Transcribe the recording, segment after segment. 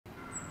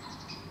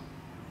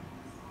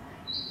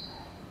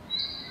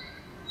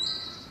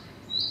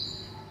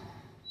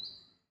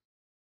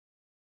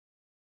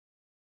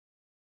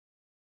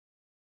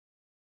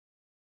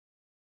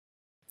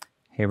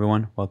Hey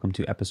everyone, welcome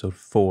to episode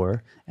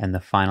 4 and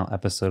the final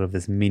episode of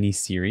this mini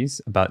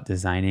series about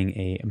designing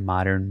a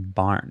modern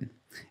barn.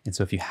 And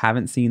so if you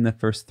haven't seen the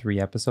first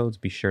 3 episodes,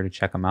 be sure to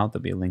check them out.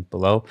 There'll be a link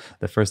below.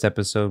 The first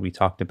episode, we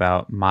talked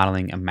about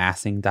modeling a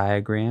massing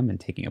diagram and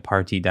taking a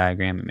parti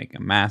diagram and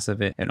making a mass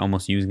of it and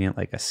almost using it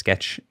like a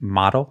sketch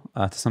model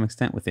to some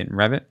extent within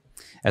Revit,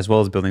 as well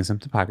as building some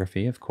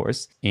topography, of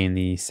course. In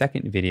the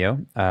second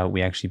video,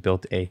 we actually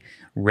built a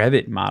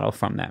Revit model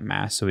from that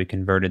mass. So we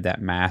converted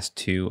that mass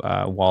to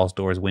walls,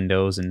 doors,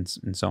 windows, and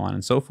so on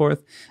and so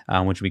forth,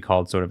 which we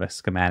called sort of a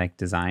schematic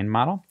design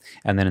model.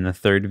 And then in the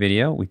third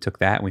video, we took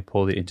that and we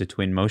pulled it into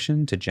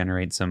Twinmotion to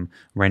generate some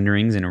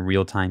renderings in a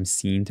real-time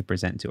scene to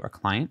present to our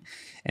client.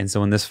 And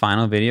so in this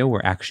final video,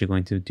 we're actually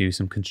going to do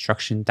some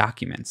construction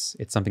documents.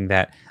 It's something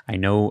that I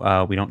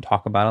know we don't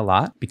talk about a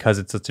lot because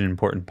it's such an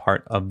important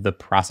part of the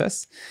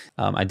process.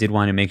 I did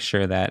want to make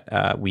sure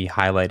that we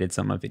highlighted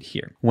some of it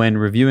here. When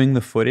reviewing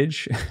the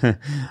footage,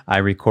 I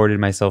recorded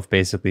myself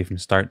basically from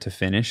start to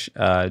finish,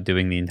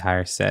 doing the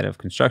entire set of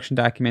construction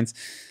documents.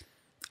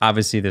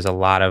 Obviously, there's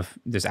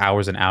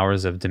hours and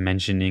hours of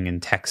dimensioning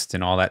and text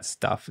and all that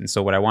stuff. And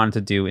so what I wanted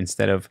to do,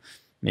 instead of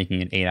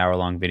making an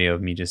 8-hour-long video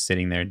of me just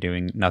sitting there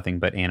doing nothing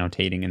but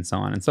annotating and so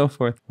on and so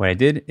forth, what I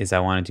did is I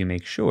wanted to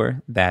make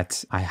sure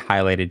that I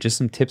highlighted just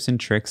some tips and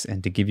tricks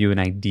and to give you an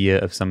idea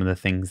of some of the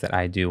things that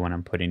I do when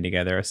I'm putting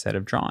together a set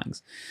of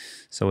drawings.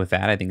 So with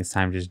that, I think it's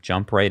time to just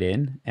jump right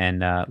in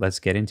and let's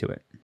get into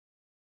it.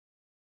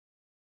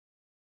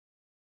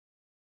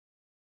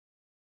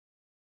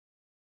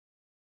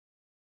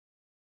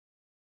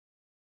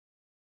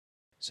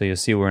 So you'll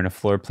see we're in a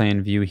floor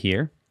plan view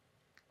here.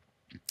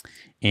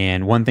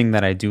 And one thing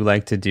that I do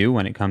like to do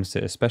when it comes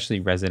to especially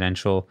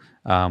residential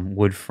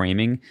wood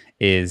framing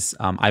is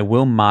I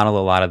will model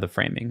a lot of the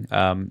framing.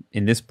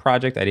 In this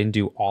project, I didn't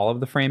do all of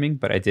the framing,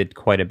 but I did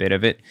quite a bit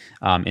of it.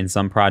 In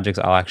some projects,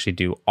 I'll actually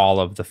do all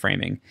of the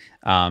framing,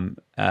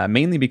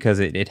 mainly because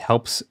it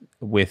helps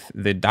with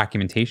the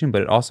documentation,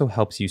 but it also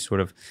helps you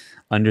sort of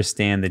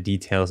understand the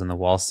details in the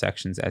wall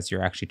sections as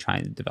you're actually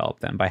trying to develop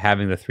them. By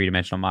having the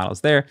 3-dimensional models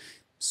there,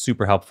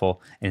 super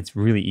helpful, and it's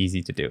really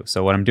easy to do.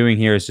 So what I'm doing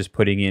here is just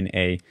putting in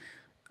a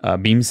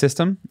beam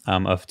system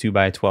of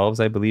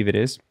 2x12s, I believe it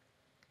is.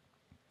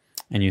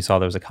 And you saw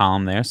there was a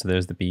column there, so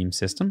there's the beam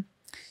system.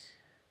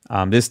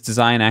 This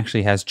design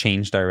actually has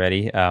changed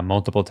already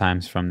multiple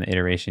times from the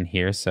iteration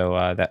here.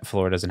 So that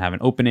floor doesn't have an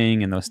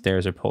opening and those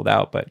stairs are pulled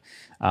out. But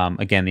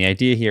again, the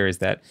idea here is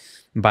that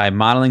by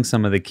modeling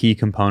some of the key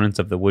components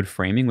of the wood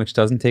framing, which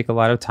doesn't take a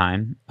lot of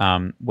time,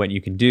 what you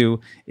can do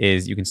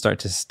is you can start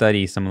to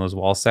study some of those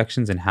wall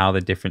sections and how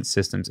the different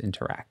systems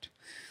interact.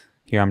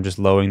 Here I'm just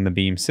loading the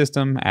beam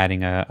system,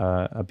 adding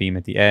a beam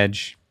at the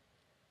edge.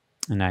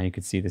 And now you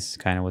can see this is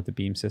kind of what the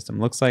beam system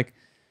looks like.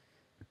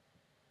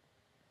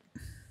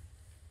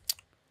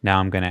 Now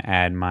I'm going to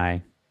add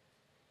my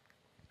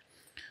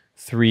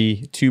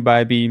 3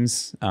 2x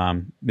beams.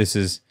 This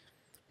is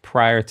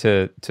prior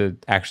to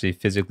actually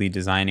physically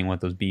designing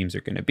what those beams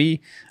are going to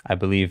be. I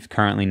believe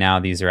currently now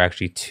these are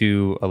actually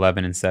 2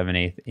 11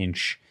 7/8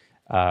 inch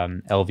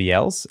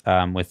LVLs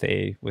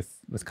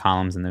with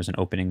columns, and there's an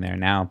opening there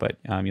now. But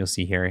you'll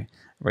see here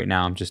right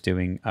now I'm just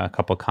doing a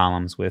couple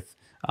columns with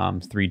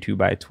 3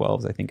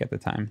 2x12s, I think, at the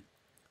time.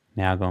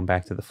 Now going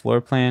back to the floor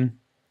plan,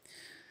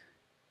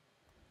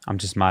 I'm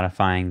just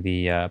modifying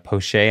the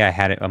poche. I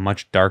had a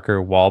much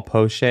darker wall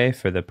poche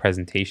for the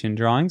presentation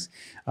drawings.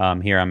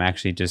 Here I'm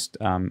actually just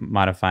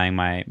modifying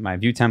my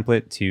view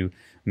template to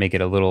make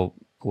it a little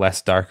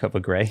less dark of a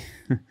gray.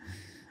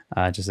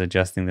 Just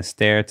adjusting the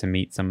stair to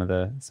meet some of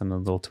the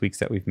little tweaks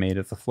that we've made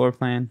of the floor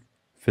plan.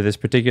 For this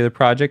particular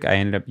project, I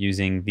ended up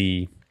using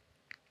the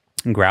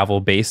gravel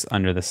base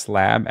under the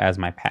slab as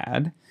my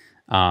pad.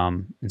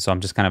 And so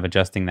I'm just kind of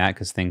adjusting that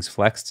because things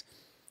flexed.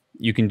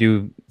 You can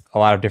do a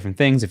lot of different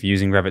things. If you're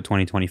using Revit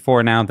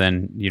 2024 now,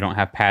 then you don't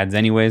have pads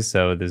anyways,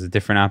 so there's a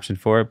different option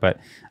for it. But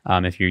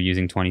if you're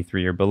using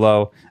 23 or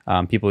below,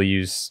 people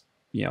use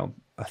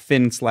a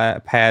thin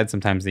slab pad.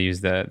 Sometimes they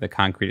use the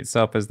concrete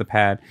itself as the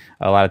pad.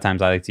 A lot of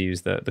times I like to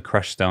use the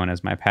crushed stone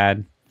as my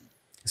pad,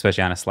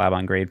 especially on a slab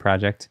on grade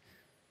project.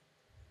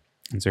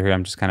 And so here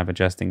I'm just kind of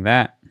adjusting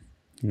that.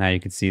 Now you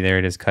can see there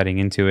it is cutting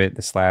into it.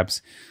 The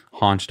slab's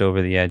haunched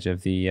over the edge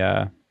of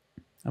the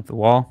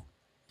wall.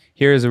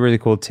 Here is a really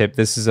cool tip.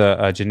 This is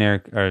a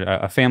generic, or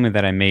a family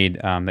that I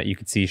made that you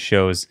can see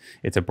shows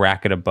it's a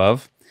bracket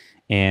above.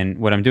 And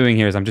what I'm doing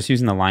here is I'm just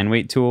using the line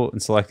weight tool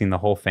and selecting the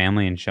whole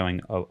family and showing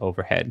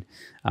overhead.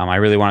 I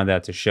really wanted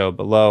that to show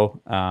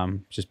below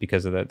just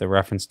because of the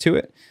reference to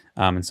it.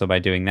 And so by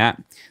doing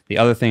that, the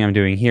other thing I'm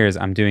doing here is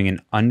I'm doing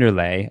an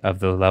underlay of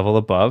the level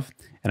above,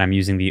 and I'm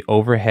using the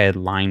overhead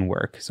line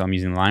work. So I'm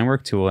using the line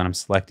work tool and I'm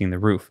selecting the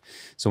roof.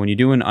 So when you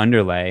do an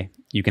underlay,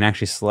 you can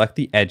actually select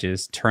the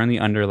edges, turn the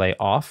underlay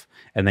off,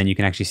 and then you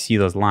can actually see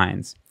those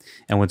lines.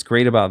 And what's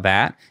great about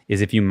that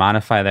is if you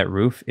modify that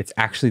roof, it's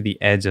actually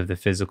the edge of the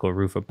physical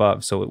roof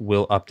above, so it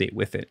will update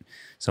with it.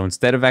 So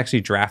instead of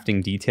actually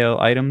drafting detail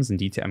items and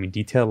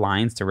detail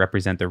lines to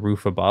represent the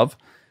roof above,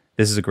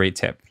 this is a great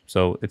tip.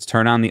 So it's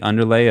turn on the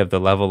underlay of the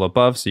level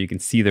above so you can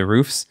see the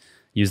roofs.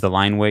 Use the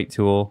line weight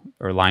tool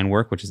or line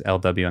work, which is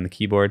LW on the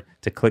keyboard,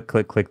 to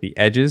click the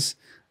edges.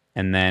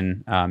 And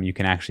then you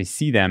can actually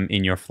see them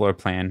in your floor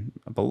plan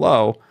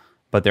below,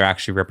 but they're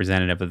actually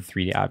representative of the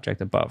 3D object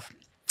above.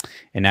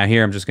 And now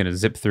here I'm just going to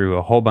zip through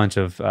a whole bunch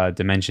of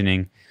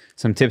dimensioning.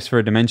 Some tips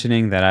for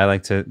dimensioning that I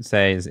like to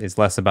say is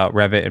less about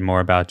Revit and more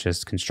about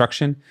just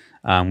construction,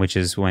 which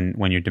is when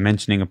you're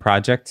dimensioning a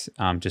project,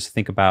 just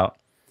think about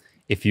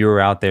if you were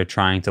out there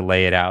trying to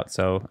lay it out.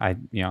 So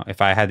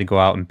if I had to go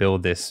out and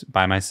build this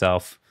by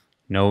myself,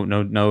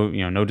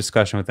 no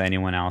discussion with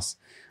anyone else,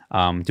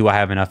 do I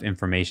have enough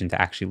information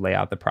to actually lay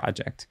out the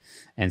project?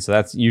 And so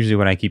that's usually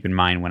what I keep in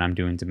mind when I'm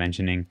doing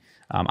dimensioning.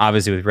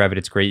 Obviously with Revit,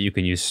 it's great. You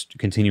can use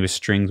continuous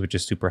strings, which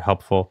is super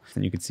helpful.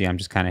 And you can see I'm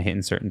just kind of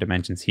hitting certain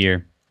dimensions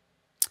here.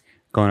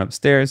 Going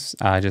upstairs,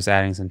 just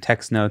adding some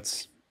text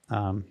notes,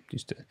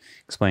 just to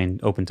explain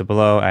open to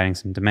below, adding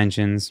some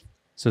dimensions.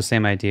 So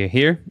same idea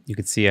here. You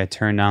can see I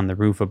turned on the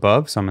roof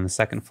above, so I'm on the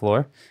second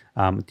floor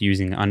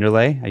using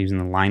underlay. I'm using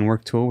the line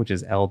work tool, which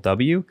is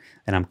LW,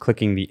 and I'm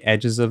clicking the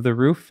edges of the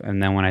roof.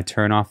 And then when I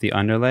turn off the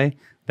underlay,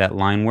 that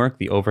line work,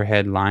 the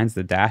overhead lines,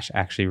 the dash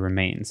actually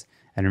remains.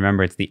 And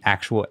remember, it's the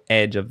actual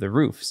edge of the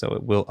roof, so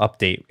it will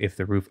update if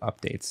the roof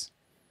updates.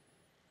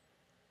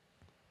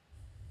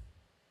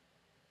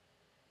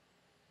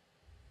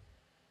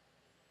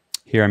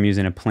 Here I'm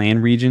using a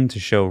plan region to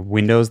show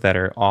windows that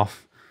are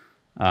off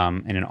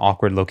in an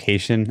awkward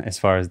location as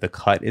far as the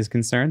cut is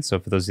concerned. So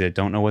for those that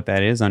don't know what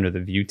that is, under the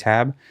View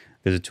tab,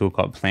 there's a tool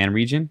called Plan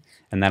Region,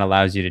 and that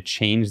allows you to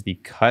change the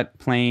cut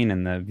plane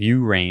and the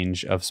view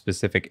range of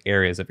specific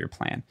areas of your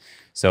plan.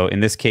 So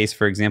in this case,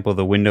 for example,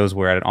 the windows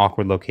were at an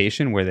awkward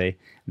location where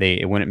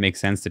it wouldn't make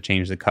sense to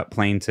change the cut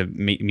plane to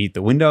meet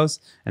the windows,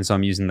 and so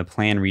I'm using the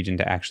Plan Region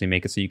to actually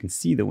make it so you can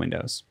see the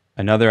windows.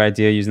 Another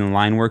idea using the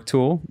line work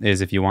tool is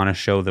if you want to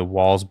show the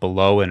walls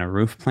below in a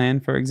roof plan,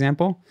 for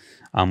example.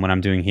 What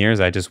I'm doing here is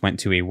I just went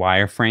to a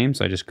wireframe,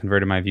 so I just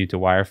converted my view to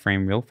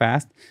wireframe real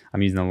fast.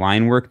 I'm using the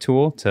line work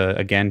tool to,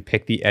 again,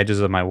 pick the edges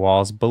of my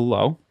walls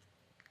below.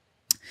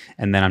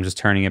 And then I'm just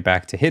turning it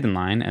back to hidden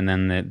line, and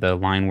then the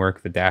line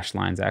work, the dashed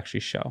lines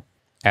actually show.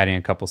 Adding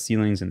a couple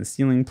ceilings in the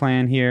ceiling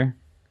plan here.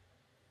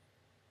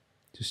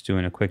 Just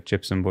doing a quick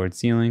gypsum board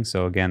ceiling.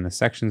 So again, the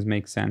sections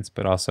make sense,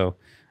 but also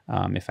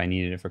if I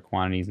needed it for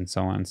quantities and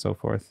so on and so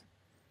forth,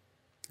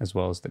 as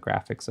well as the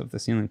graphics of the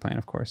ceiling plan,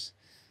 of course.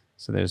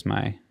 So there's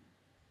my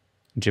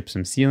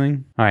gypsum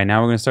ceiling. All right,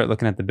 now we're going to start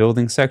looking at the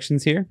building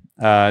sections here.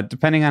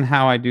 Depending on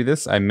how I do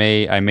this, I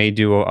may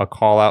do a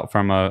call out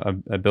from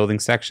a building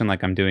section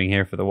like I'm doing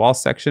here for the wall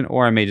section,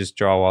 or I may just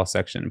draw a wall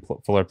section in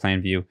floor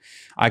plan view.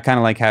 I kind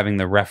of like having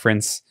the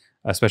reference,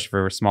 especially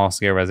for a small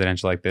scale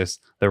residential like this,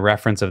 the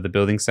reference of the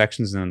building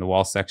sections and then the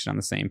wall section on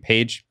the same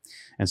page.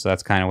 And so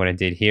that's kind of what I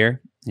did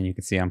here. And you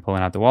can see I'm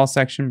pulling out the wall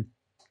section.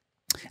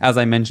 As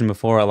I mentioned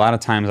before, a lot of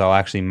times I'll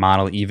actually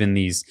model even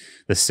the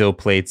sill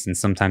plates and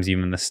sometimes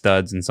even the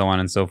studs and so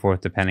on and so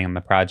forth, depending on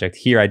the project.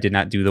 Here I did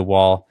not do the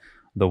wall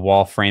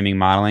framing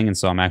modeling, and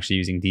so I'm actually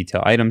using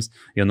detail items.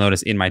 You'll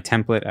notice in my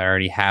template, I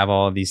already have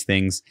all of these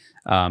things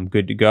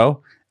good to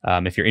go.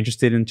 If you're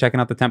interested in checking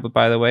out the template,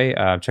 by the way,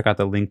 check out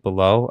the link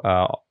below.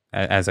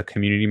 As a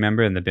community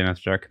member in the BIM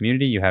After Dark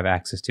community, you have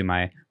access to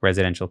my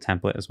residential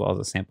template as well as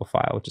a sample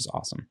file, which is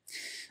awesome.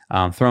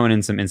 Throwing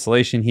in some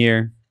insulation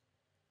here.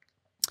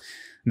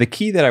 The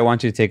key that I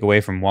want you to take away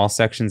from wall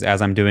sections,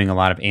 as I'm doing a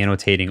lot of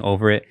annotating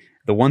over it,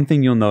 the one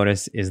thing you'll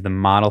notice is the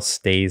model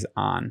stays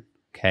on,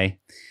 okay?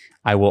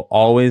 I will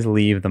always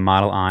leave the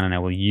model on, and I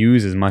will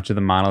use as much of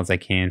the model as I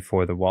can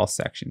for the wall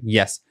section.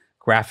 Yes,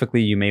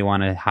 graphically, you may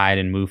want to hide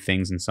and move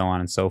things and so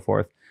on and so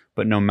forth,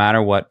 but no matter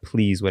what,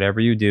 please, whatever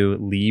you do,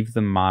 leave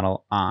the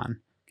model on.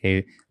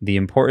 Okay, the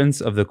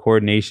importance of the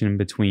coordination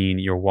between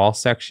your wall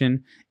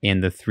section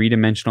and the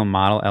three-dimensional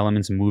model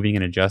elements moving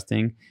and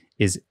adjusting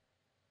is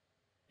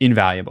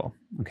invaluable.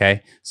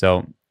 Okay,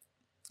 so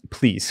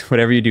please,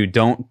 whatever you do,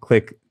 don't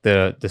click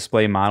the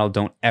display model.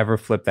 Don't ever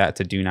flip that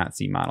to do not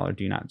see model or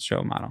do not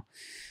show model.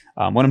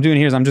 What I'm doing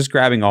here is I'm just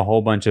grabbing a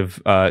whole bunch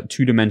of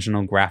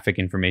two-dimensional graphic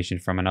information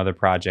from another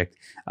project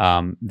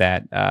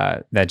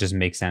that just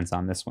makes sense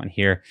on this one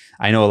here.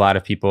 I know a lot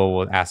of people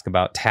will ask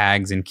about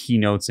tags and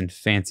keynotes and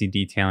fancy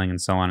detailing and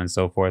so on and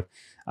so forth.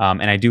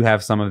 And I do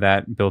have some of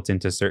that built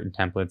into certain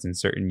templates and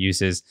certain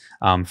uses.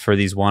 For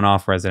these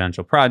one-off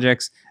residential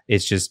projects,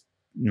 it's just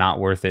not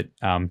worth it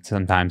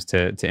sometimes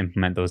to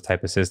implement those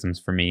type of systems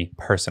for me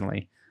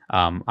personally.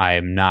 I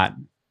am not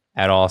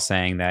at all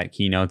saying that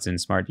keynotes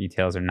and smart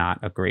details are not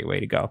a great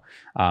way to go.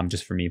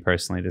 Just for me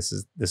personally, this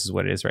is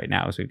what it is right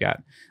now. Is we've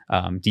got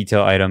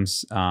detail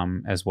items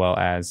as well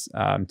as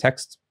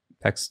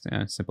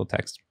simple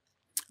text.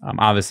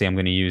 Obviously, I'm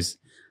going to use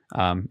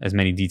as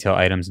many detail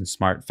items and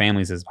smart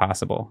families as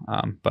possible.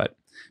 But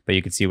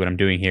you can see what I'm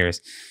doing here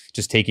is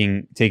just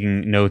taking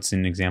notes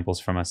and examples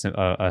from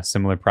a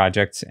similar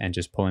project and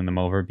just pulling them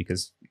over,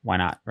 because why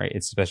not, right?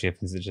 It's especially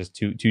if it's just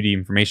 2D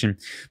information.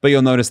 But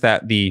you'll notice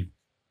that the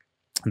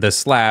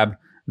slab,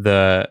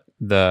 the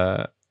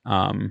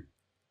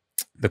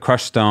the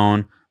crushed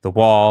stone, the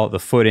wall, the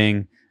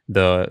footing,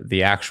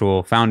 the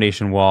actual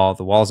foundation wall,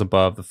 the walls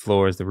above, the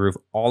floors, the roof,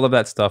 all of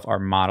that stuff are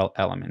model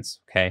elements,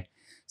 okay?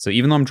 So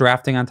even though I'm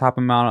drafting on top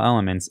of model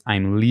elements,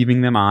 I'm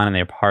leaving them on and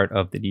they're part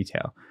of the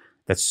detail.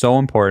 That's so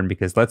important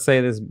because let's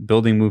say this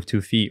building moved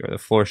 2 feet or the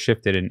floor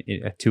shifted in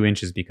 2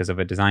 inches because of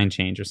a design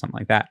change or something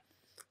like that.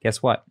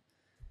 Guess what?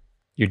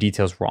 Your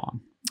detail's wrong.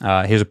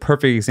 Here's a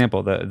perfect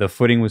example. The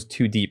footing was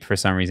too deep for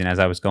some reason as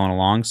I was going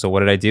along. So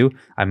what did I do?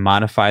 I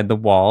modified the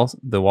walls,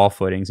 the wall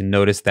footings, and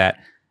noticed that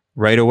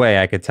right away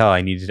I could tell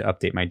I needed to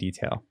update my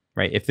detail,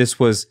 right? If this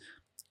was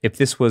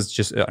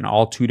just an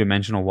all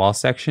 2-dimensional wall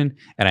section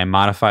and I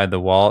modified the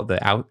wall,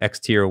 the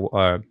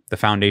exterior, the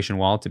foundation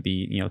wall to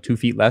be, 2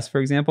 feet less, for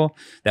example,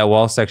 that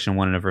wall section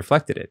wouldn't have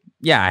reflected it.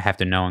 Yeah, I have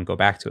to know and go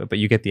back to it, but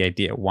you get the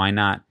idea. Why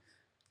not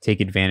take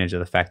advantage of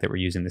the fact that we're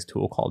using this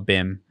tool called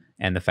BIM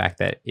and the fact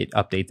that it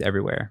updates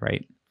everywhere,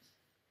 right?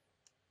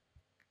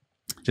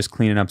 Just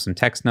cleaning up some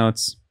text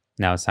notes.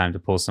 Now it's time to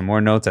pull some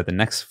more notes at the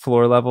next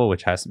floor level,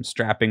 which has some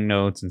strapping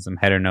notes and some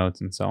header notes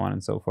and so on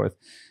and so forth.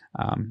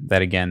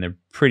 That again, they're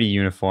pretty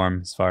uniform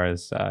as far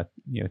as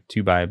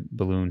 2x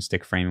balloon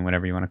stick framing,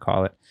 whatever you want to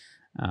call it.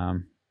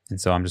 And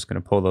so I'm just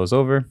going to pull those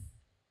over.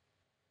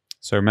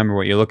 So remember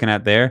what you're looking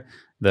at there.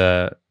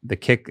 The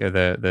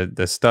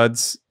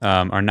studs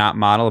are not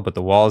modeled, but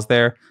the walls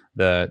there.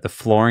 The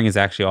flooring is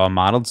actually all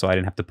modeled, so I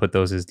didn't have to put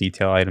those as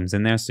detail items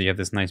in there. So you have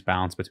this nice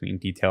balance between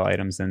detail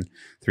items and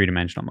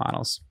 3-dimensional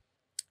models.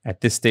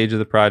 At this stage of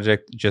the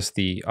project, just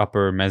the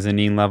upper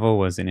mezzanine level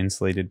was an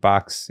insulated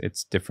box.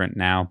 It's different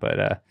now,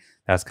 but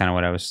that's kind of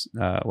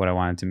what I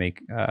wanted to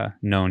make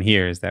known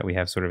here, is that we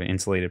have sort of an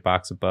insulated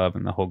box above,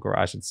 and the whole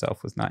garage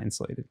itself was not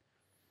insulated.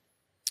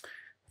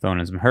 Throwing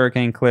in some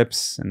hurricane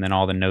clips, and then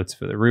all the notes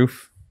for the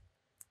roof.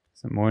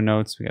 Some more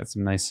notes. We got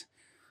some nice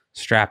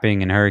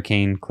strapping and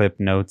hurricane clip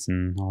notes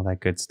and all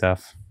that good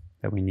stuff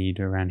that we need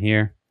around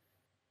here.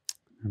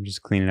 I'm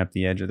just cleaning up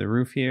the edge of the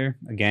roof here.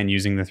 Again,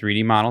 using the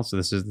 3D model. So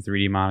this is the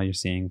 3D model you're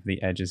seeing for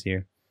the edges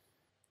here.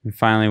 And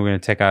finally, we're going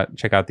to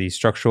check out the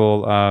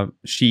structural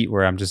sheet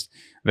where I'm just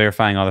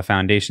verifying all the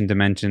foundation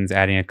dimensions,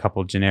 adding a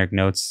couple generic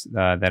notes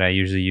that I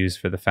usually use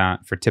for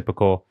for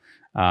typical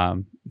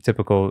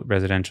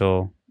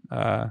residential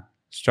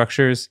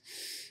structures.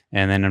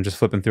 And then I'm just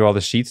flipping through all the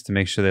sheets to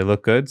make sure they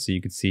look good. So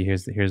you can see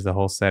here's the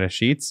whole set of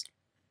sheets.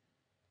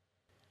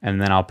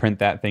 And then I'll print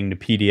that thing to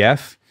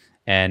PDF.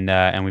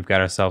 And we've got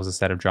ourselves a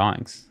set of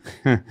drawings.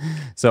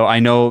 So I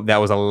know that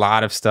was a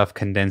lot of stuff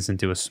condensed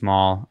into a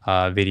small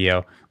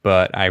video,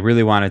 but I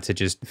really wanted to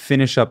just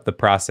finish up the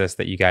process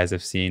that you guys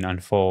have seen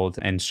unfold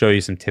and show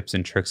you some tips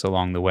and tricks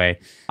along the way.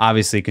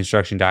 Obviously,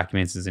 construction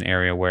documents is an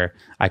area where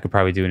I could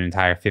probably do an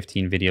entire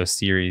 15 video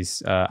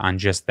series on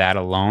just that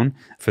alone.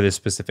 For this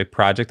specific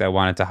project, I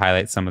wanted to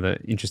highlight some of the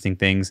interesting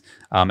things,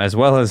 as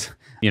well as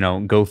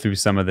go through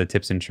some of the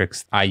tips and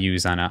tricks I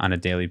use on a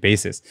daily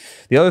basis.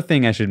 The other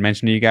thing I should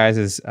mention to you guys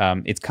is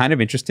it's kind of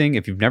interesting.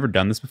 If you've never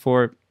done this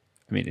before,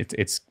 I mean,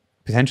 it's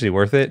potentially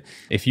worth it.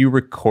 If you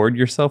record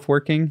yourself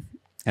working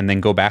and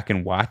then go back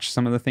and watch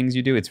some of the things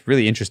you do, it's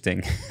really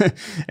interesting.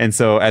 And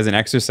so as an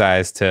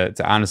exercise to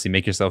honestly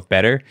make yourself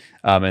better,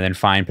 and then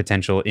find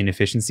potential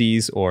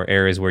inefficiencies or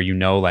areas where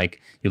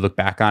like you look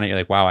back on it, you're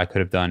like, wow, I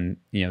could have done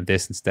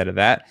this instead of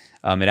that.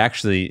 It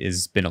actually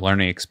has been a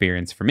learning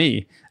experience for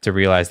me to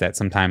realize that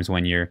sometimes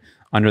when you're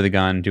under the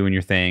gun, doing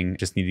your thing,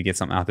 just need to get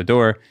something out the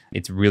door,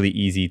 it's really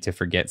easy to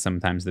forget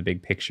sometimes the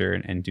big picture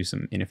and do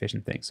some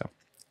inefficient things. So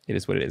it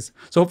is what it is.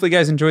 So hopefully you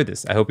guys enjoyed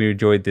this. I hope you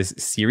enjoyed this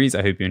series.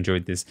 I hope you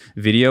enjoyed this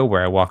video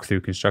where I walk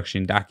through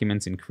construction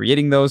documents and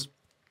creating those.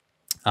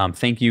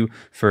 Thank you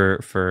for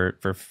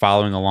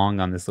following along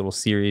on this little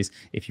series.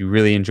 If you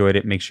really enjoyed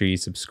it, make sure you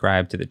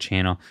subscribe to the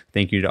channel.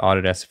 Thank you to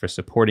Autodesk for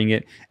supporting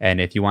it.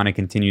 And if you want to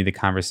continue the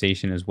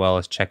conversation as well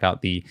as check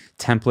out the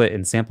template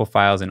and sample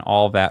files and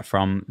all of that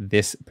from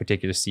this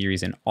particular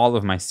series and all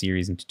of my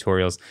series and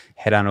tutorials,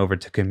 head on over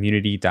to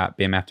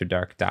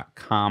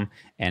community.bimafterdark.com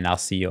and I'll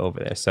see you over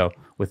there. So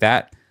with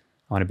that,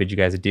 I want to bid you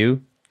guys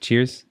adieu.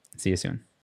 Cheers. See you soon.